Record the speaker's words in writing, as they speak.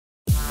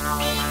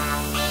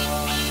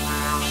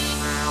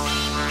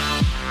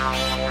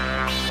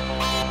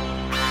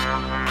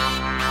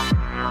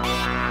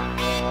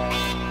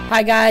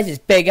Hi guys, it's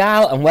Big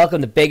Al and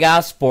welcome to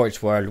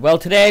Bigalsportsworld. Well,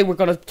 today we're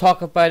going to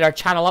talk about our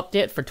channel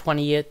update for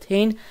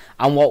 2018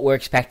 and what we're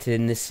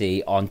expecting to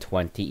see on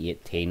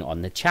 2018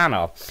 on the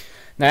channel.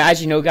 Now,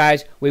 as you know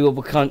guys, we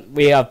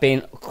have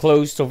been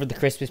closed over the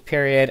Christmas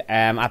period.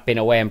 I've been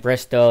away in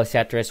Bristol,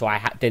 etc. So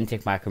I didn't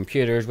take my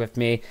computers with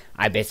me.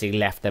 I basically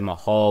left them at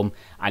home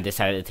and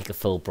decided to take a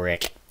full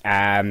break.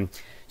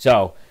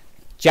 So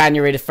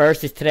January the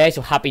 1st is today,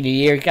 so Happy New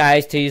Year,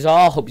 guys, to you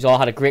all. Hope you all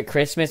had a great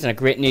Christmas and a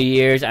great New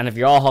Year's. And if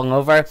you're all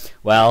hungover,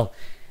 well,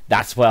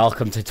 that's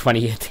welcome to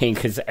 2018,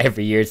 because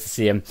every year is the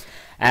same.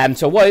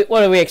 So what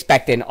are we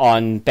expecting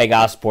on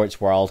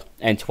Bigalsportsworld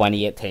in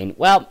 2018?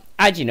 Well,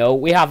 as you know,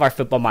 we have our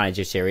Football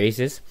Manager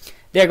series.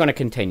 They're going to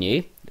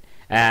continue.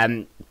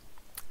 I'm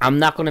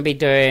not going to be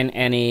doing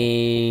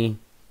any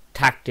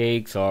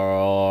tactics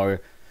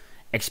or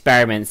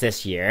experiments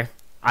this year.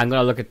 I'm going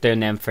to look at doing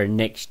them for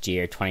next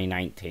year,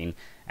 2019,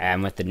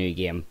 with the new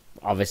game.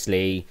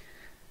 Obviously,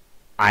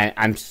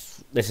 this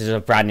is a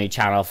brand new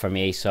channel for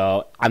me,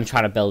 so I'm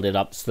trying to build it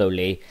up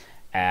slowly.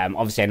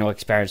 Obviously, I know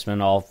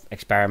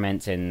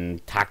experiments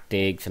and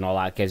tactics and all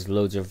that gives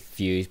loads of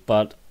views,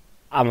 but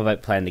I'm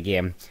about playing the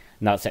game,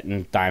 not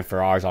sitting down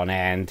for hours on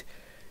end,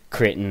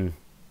 creating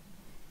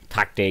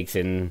tactics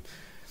and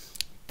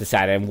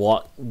deciding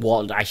what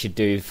I should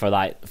do for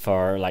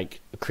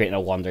creating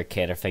a wonder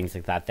kit or things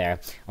like that there.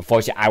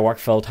 Unfortunately, I work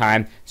full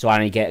time, so I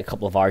only get a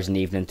couple of hours in the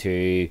evening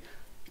to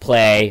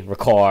play,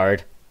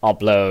 record,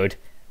 upload,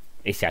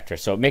 etc.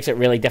 So it makes it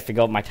really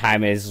difficult. My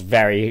time is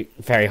very,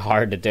 very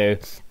hard to do.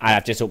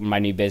 I've just opened my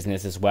new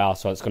business as well,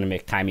 so it's going to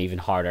make time even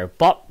harder.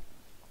 But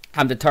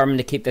I'm determined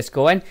to keep this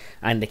going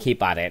and to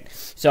keep at it.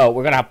 So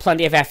we're going to have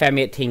plenty of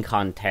FM18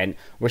 content.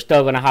 We're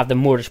still going to have the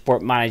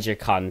Motorsport Manager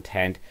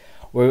content.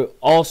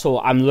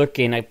 I'm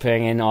looking at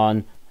putting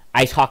on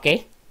ice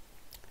hockey,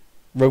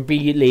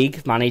 rugby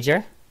league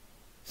manager.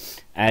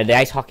 The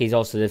ice hockey is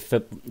also the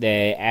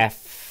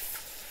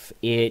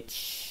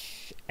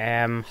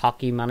FHM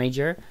hockey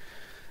manager,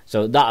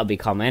 so that'll be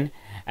coming.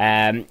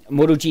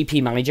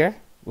 MotoGP manager.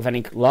 With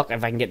any luck,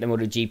 if I can get the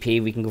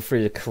MotoGP, we can go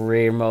through the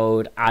career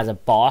mode as a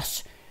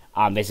boss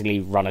and basically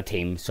run a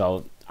team.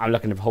 So I'm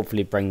looking to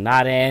hopefully bring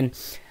that in,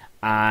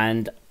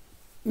 and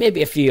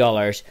maybe a few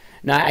others.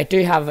 Now I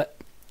do have.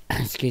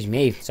 Excuse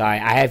me, sorry,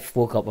 I have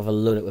woke up with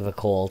a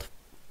cold.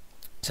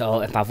 So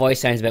if my voice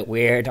sounds a bit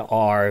weird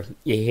or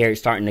you hear it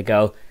starting to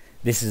go,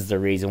 this is the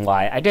reason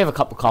why. I do have a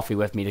cup of coffee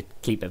with me to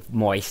keep it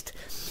moist.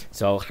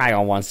 So hang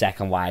on 1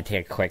 second while I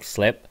take a quick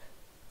slip.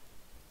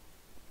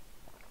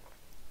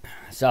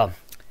 So,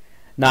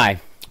 now,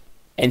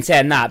 in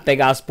saying that,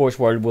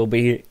 Bigalsportsworld will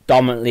be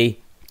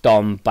dominantly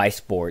done by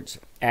sports.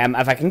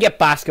 If I can get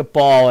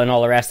basketball and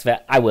all the rest of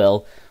it, I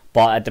will.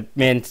 But at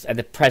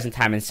the present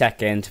time and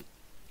second,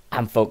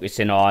 I'm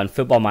focusing on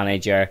Football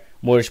Manager,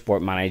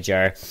 Motorsport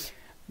Manager.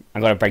 I'm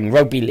going to bring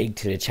Rugby League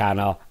to the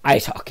channel,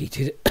 ice hockey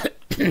to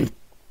the...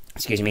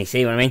 excuse me,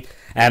 see what I mean?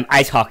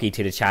 Ice hockey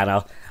to the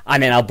channel,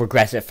 and then I'll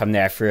progress it from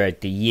there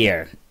throughout the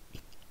year.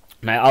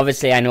 Now,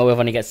 obviously, I know we've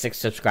only got 6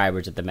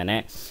 subscribers at the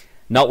minute.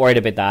 Not worried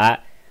about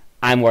that.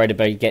 I'm worried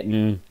about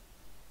getting...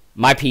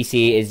 My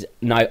PC is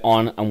now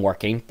on and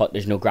working, but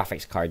there's no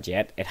graphics card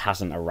yet. It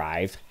hasn't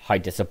arrived. How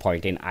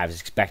disappointing. I was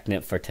expecting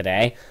it for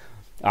today.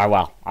 Or,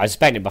 well, I was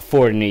expecting it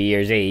before New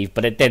Year's Eve,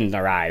 but it didn't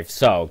arrive.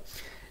 So,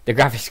 the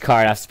graphics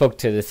card, I spoke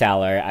to the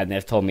seller, and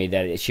they've told me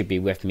that it should be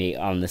with me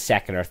on the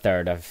 2nd or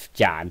 3rd of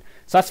Jan.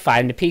 So, that's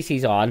fine. The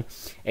PC's on.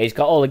 It's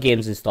got all the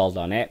games installed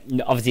on it.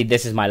 Obviously,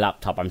 this is my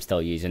laptop I'm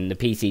still using. The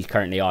PC's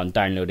currently on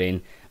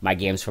downloading my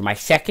games for my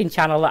second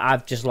channel that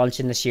I've just launched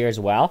in this year as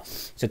well.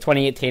 So,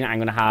 2018, I'm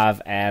going to have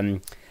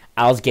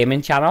Al's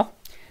Gaming channel.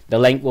 The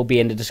link will be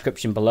in the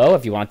description below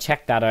if you want to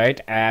check that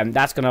out.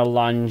 That's going to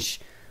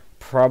launch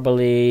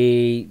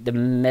probably the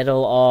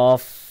middle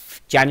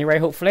of January,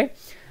 hopefully.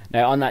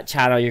 Now on that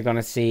channel you're going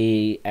to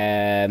see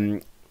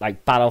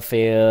like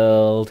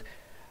Battlefield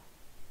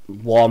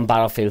 1,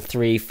 Battlefield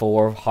 3,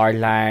 4,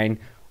 Hardline,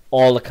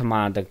 all the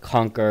Command and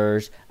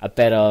Conquers, a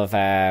bit of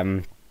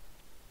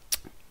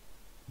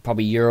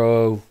probably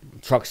Euro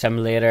Truck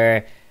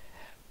Simulator,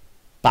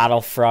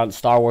 Battlefront,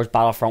 Star Wars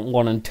Battlefront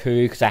 1 and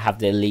 2, because I have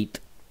the Elite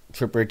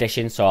Trooper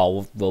Edition,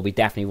 so we'll be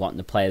definitely wanting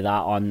to play that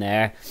on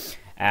there.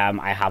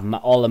 I have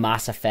all the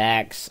Mass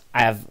Effects.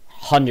 I have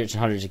hundreds and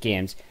hundreds of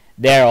games.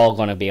 They're all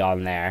going to be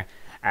on there.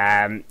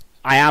 I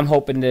am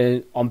hoping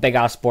to, on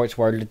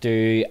Bigalsportsworld, to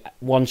do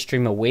 1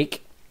 stream a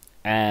week.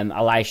 A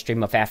live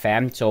stream of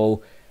FM.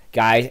 So,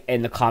 guys,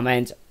 in the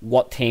comments,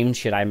 what team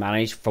should I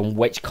manage from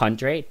which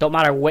country? Don't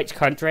matter which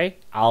country.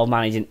 I'll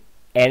manage in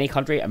any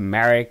country.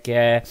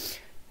 America,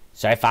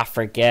 South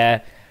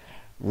Africa,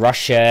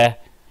 Russia,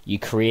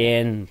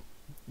 Ukraine,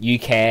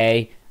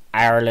 UK,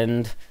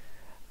 Ireland...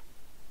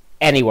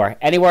 Anywhere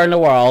in the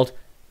world,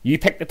 you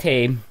pick the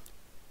team,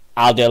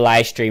 I'll do a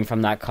live stream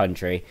from that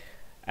country.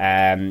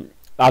 I'll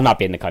not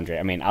be in the country,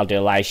 I'll do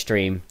a live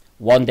stream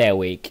 1 day a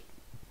week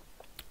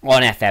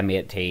on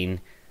FM18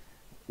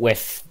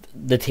 with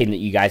the team that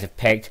you guys have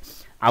picked,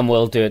 and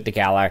we'll do it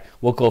together.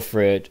 We'll go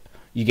through it,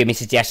 You give me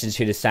suggestions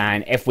who to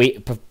sign. If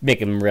we make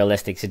them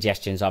realistic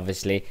suggestions,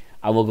 obviously,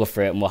 I will go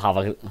through it and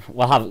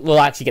we'll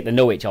actually get to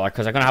know each other,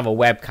 because I'm gonna have a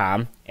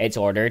webcam. It's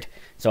ordered,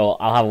 so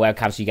I'll have a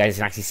webcam so you guys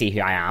can actually see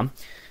who I am.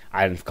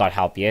 And God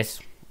help you,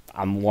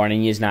 I'm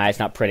warning you now. It's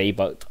not pretty,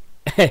 but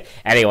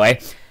anyway,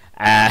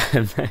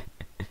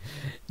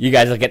 you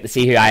guys will get to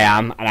see who I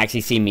am and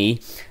actually see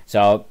me.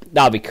 So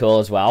that'll be cool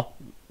as well.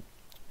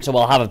 So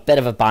we'll have a bit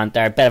of a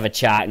banter, a bit of a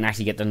chat, and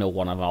actually get to know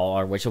one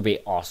another, which will be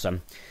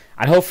awesome.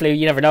 And hopefully,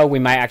 you never know, we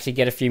might actually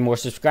get a few more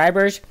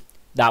subscribers.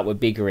 That would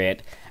be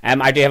great.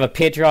 I do have a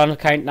Patreon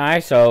account now,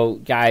 so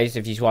guys,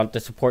 if you want to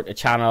support the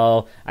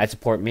channel and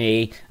support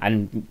me,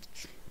 and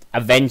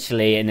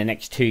eventually in the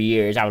next 2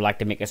 years, I would like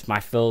to make this my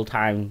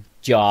full-time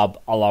job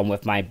along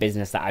with my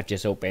business that I've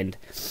just opened.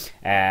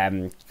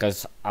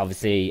 Because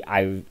obviously,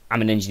 I'm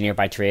an engineer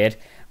by trade,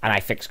 and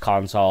I fix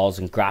consoles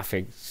and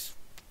graphics,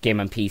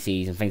 gaming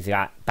PCs and things like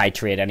that by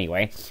trade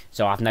anyway.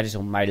 So I've now just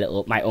owned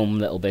my own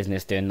little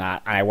business doing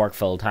that, and I work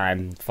full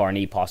time for an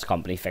EPOS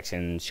company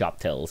fixing shop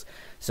tills.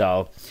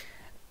 So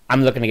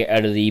I'm looking to get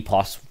out of the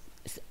EPOS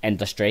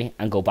industry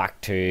and go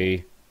back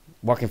to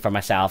working for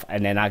myself,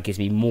 and then that gives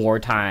me more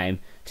time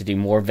to do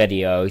more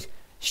videos,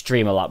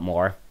 stream a lot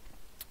more.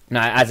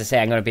 Now, as I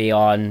say, I'm going to be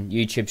on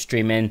YouTube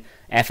streaming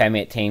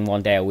FM18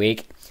 one day a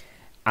week.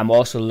 I'm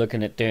also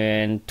looking at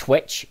doing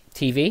Twitch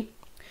TV.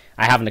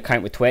 I have an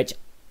account with Twitch.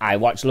 I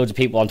watch loads of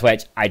people on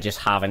Twitch. I just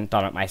haven't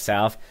done it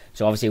myself.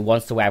 So obviously,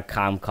 once the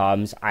webcam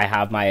comes, I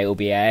have my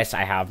OBS.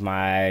 I have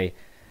my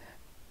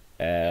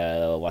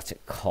what's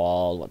it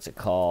called?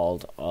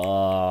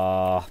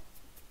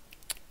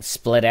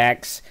 Split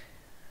X,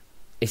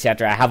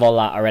 etc. I have all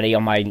that already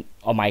on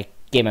my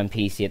gaming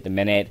PC at the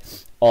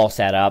minute, all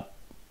set up.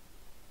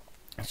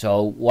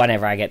 So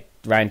whenever I get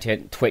round to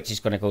it, Twitch is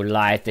going to go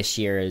live this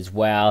year as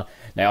well.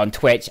 Now on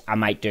Twitch, I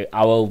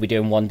will be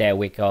doing one day a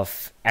week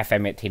of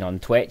FM18 on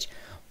Twitch.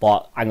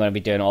 But I'm going to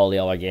be doing all the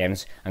other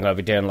games. I'm going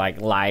to be doing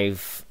like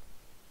live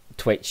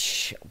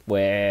Twitch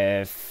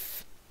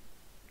with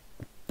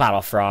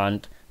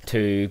Battlefront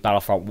 2,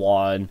 Battlefront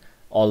 1,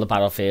 all the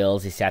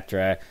Battlefields,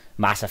 etc.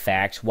 Mass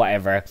Effect,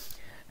 whatever.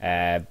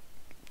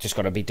 Just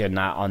going to be doing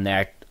that on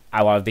there.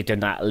 I want to be doing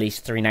that at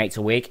least 3 nights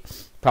a week.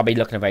 Probably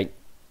looking about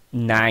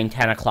 9,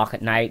 10 o'clock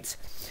at night.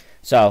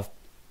 So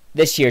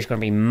this year is going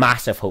to be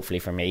massive, hopefully,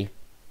 for me.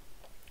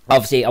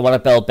 Obviously, I want to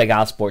build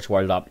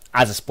Bigalsportsworld up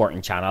as a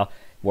sporting channel,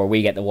 where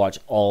we get to watch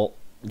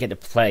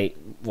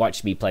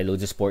me play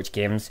loads of sports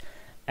games.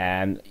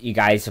 You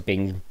guys have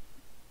been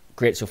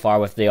great so far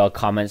with the odd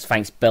comments.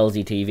 Thanks,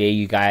 Billsy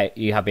TV.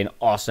 You have been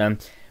awesome.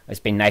 It's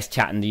been nice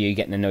chatting to you,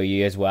 getting to know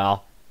you as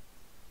well.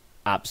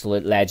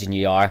 Absolute legend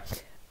you are.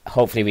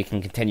 Hopefully we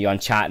can continue on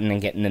chatting and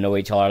getting to know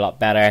each other a lot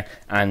better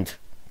and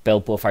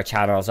build both our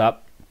channels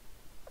up.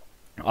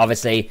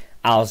 Obviously,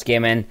 Al's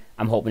Gaming,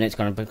 I'm hoping it's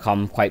going to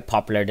become quite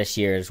popular this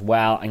year as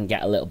well and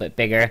get a little bit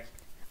bigger.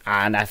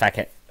 And if I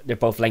can, they're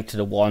both linked to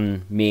the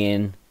one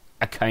main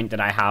account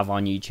that I have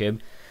on YouTube,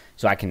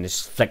 so I can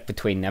just flick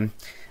between them,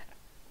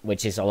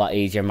 which is a lot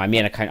easier. My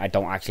main account I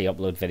don't actually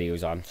upload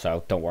videos on,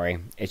 so don't worry,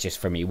 it's just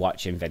for me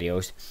watching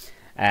videos.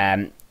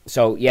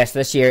 So yes,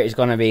 this year is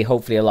going to be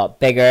hopefully a lot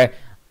bigger.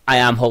 I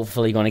am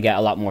hopefully going to get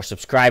a lot more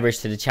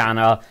subscribers to the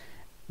channel,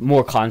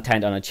 more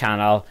content on the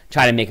channel,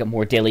 try to make it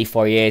more daily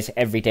for you.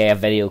 Every day a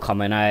video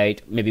coming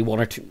out, maybe 1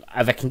 or 2.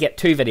 If I can get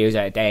 2 videos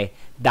out a day,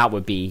 that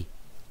would be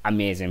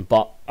amazing.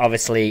 But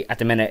obviously at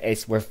the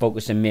minute we're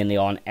focusing mainly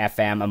on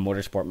FM and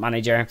Motorsport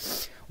Manager.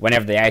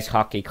 Whenever the ice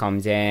hockey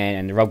comes in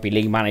and the rugby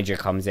league manager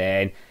comes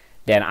in,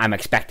 then I'm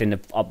expecting to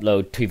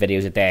upload 2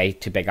 videos a day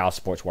to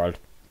Bigalsportsworld.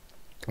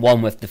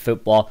 One with the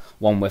football,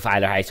 one with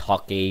either ice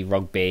hockey,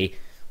 rugby,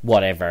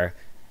 whatever,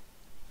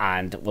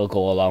 and we'll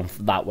go along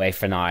that way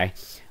for now.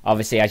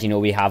 Obviously, as you know,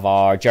 we have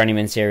our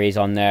Journeyman series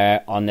on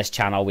there. On this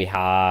channel we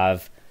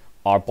have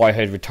our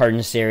Boyhood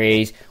Returns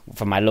series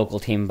from my local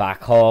team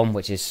back home,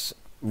 which is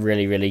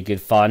really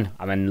good fun.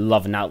 I'm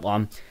loving that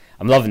one.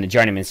 I'm loving the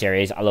Journeyman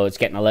series, although it's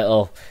getting a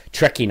little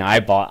tricky now,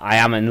 but I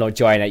am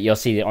enjoying it. You'll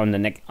see it on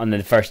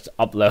the first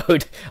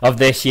upload of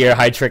this year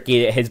how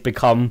tricky it has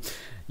become.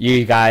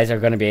 You guys are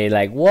going to be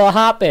like, what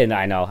happened?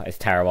 I know, it's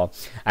terrible.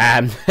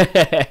 And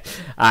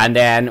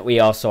then we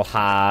also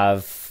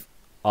have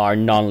our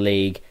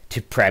non-league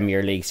to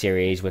Premier League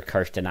series with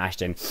Kirsten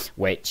Ashton,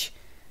 which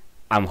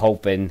I'm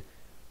hoping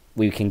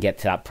we can get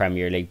to that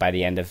Premier League by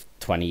the end of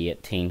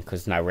 2018,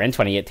 because now we're in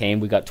 2018.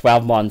 We got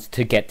 12 months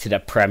to get to the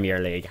Premier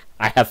League.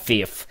 I have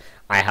faith.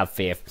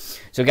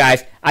 So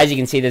guys, as you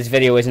can see, this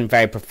video isn't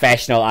very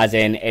professional, as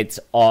in it's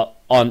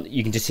on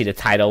you can just see the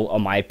title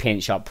on my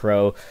Paint Shop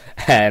Pro.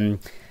 I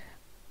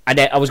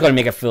was going to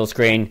make a full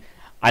screen,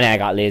 and then I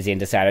got lazy and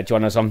decided, do you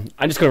want to know something?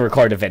 I'm just going to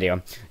record a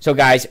video. So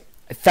guys,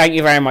 thank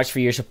you very much for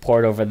your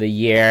support over the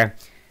year.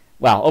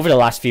 Well, over the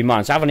last few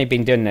months. I've only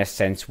been doing this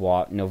since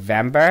what,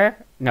 October?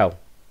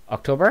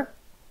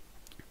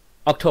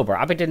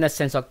 I've been doing this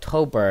since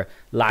October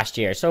last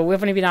year, so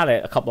we've only been at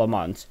it a couple of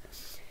months.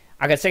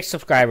 I got 6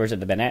 subscribers at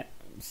the minute.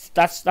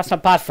 That's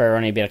not bad for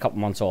only being a couple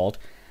months old.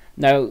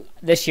 Now,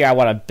 this year I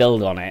want to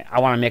build on it. I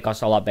want to make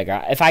us a lot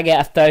bigger. If I get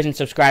 1,000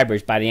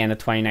 subscribers by the end of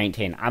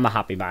 2019, I'm a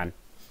happy man.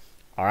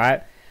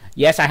 Alright?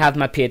 Yes, I have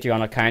my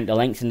Patreon account. The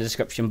link's in the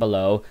description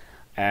below.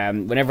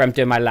 Whenever I'm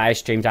doing my live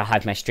streams, I'll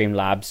have my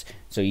Streamlabs,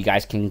 so you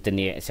guys can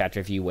donate,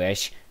 etc. if you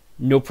wish.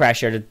 No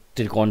pressure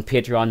to go on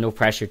Patreon, no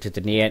pressure to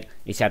donate,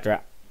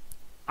 etc.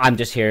 I'm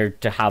just here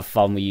to have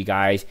fun with you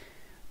guys,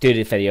 do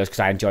the videos because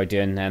I enjoy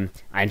doing them.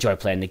 I enjoy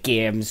playing the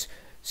games.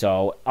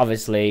 So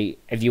obviously,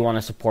 if you want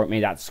to support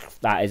me,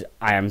 I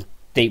am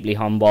deeply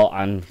humble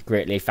and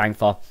greatly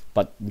thankful.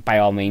 But by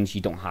all means,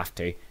 you don't have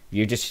to.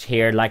 You're just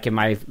here liking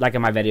my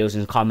videos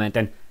and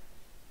commenting.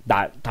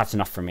 That's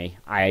enough for me.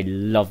 I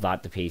love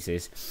that to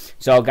pieces.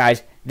 So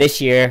guys, this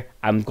year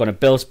I'm gonna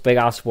build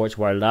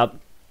Bigalsportsworld up.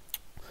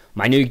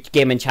 My new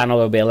gaming channel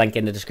will be a link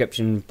in the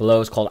description below.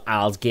 It's called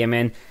Al's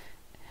Gaming.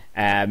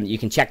 You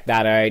can check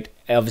that out.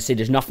 Obviously,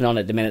 there's nothing on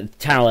it at the minute. The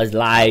channel is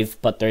live,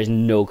 but there's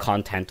no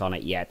content on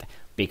it yet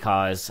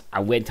because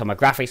I wait until my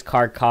graphics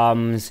card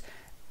comes,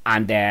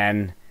 and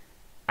then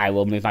I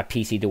will move my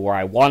PC to where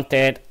I want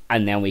it,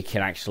 and then we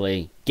can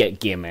actually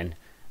get gaming.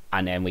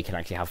 And then we can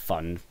actually have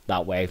fun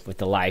that way with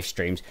the live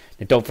streams.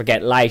 Now, don't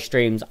forget live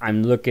streams.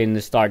 I'm looking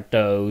to start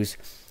those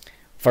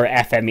for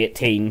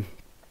FM18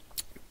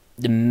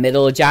 the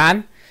middle of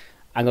Jan.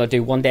 I'm going to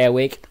do 1 day a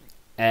week.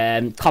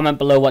 Comment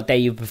below what day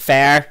you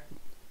prefer.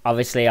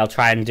 Obviously, I'll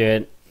try and do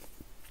it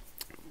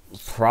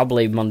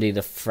probably Monday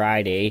to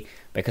Friday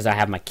because I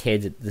have my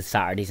kids the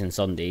Saturdays and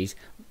Sundays.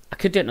 I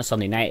could do it on a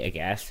Sunday night, I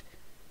guess.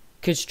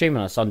 Could stream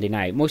on a Sunday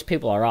night. Most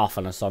people are off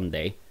on a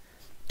Sunday.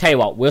 Tell you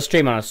what, we'll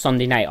stream on a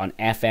Sunday night on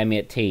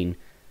FM18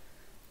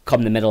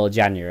 come the middle of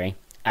January.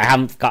 I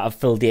haven't got a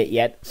full date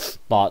yet,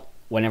 but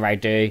whenever I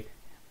do,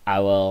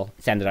 I will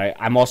send it out.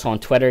 I'm also on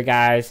Twitter,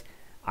 guys.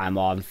 I'm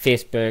on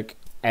Facebook,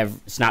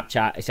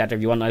 Snapchat, etc.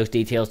 If you want those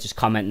details, just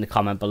comment in the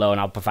comment below and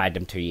I'll provide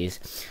them to you.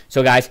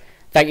 So guys,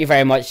 thank you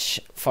very much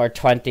for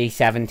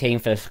 2017,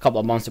 for the couple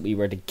of months that we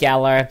were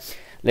together.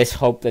 Let's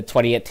hope that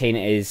 2018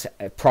 is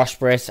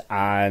prosperous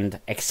and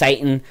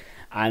exciting.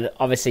 And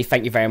obviously,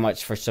 thank you very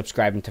much for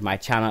subscribing to my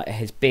channel. It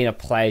has been a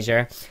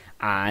pleasure.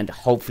 And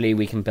hopefully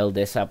we can build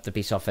this up to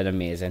be something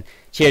amazing.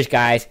 Cheers,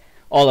 guys.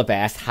 All the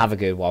best. Have a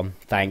good one.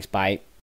 Thanks. Bye.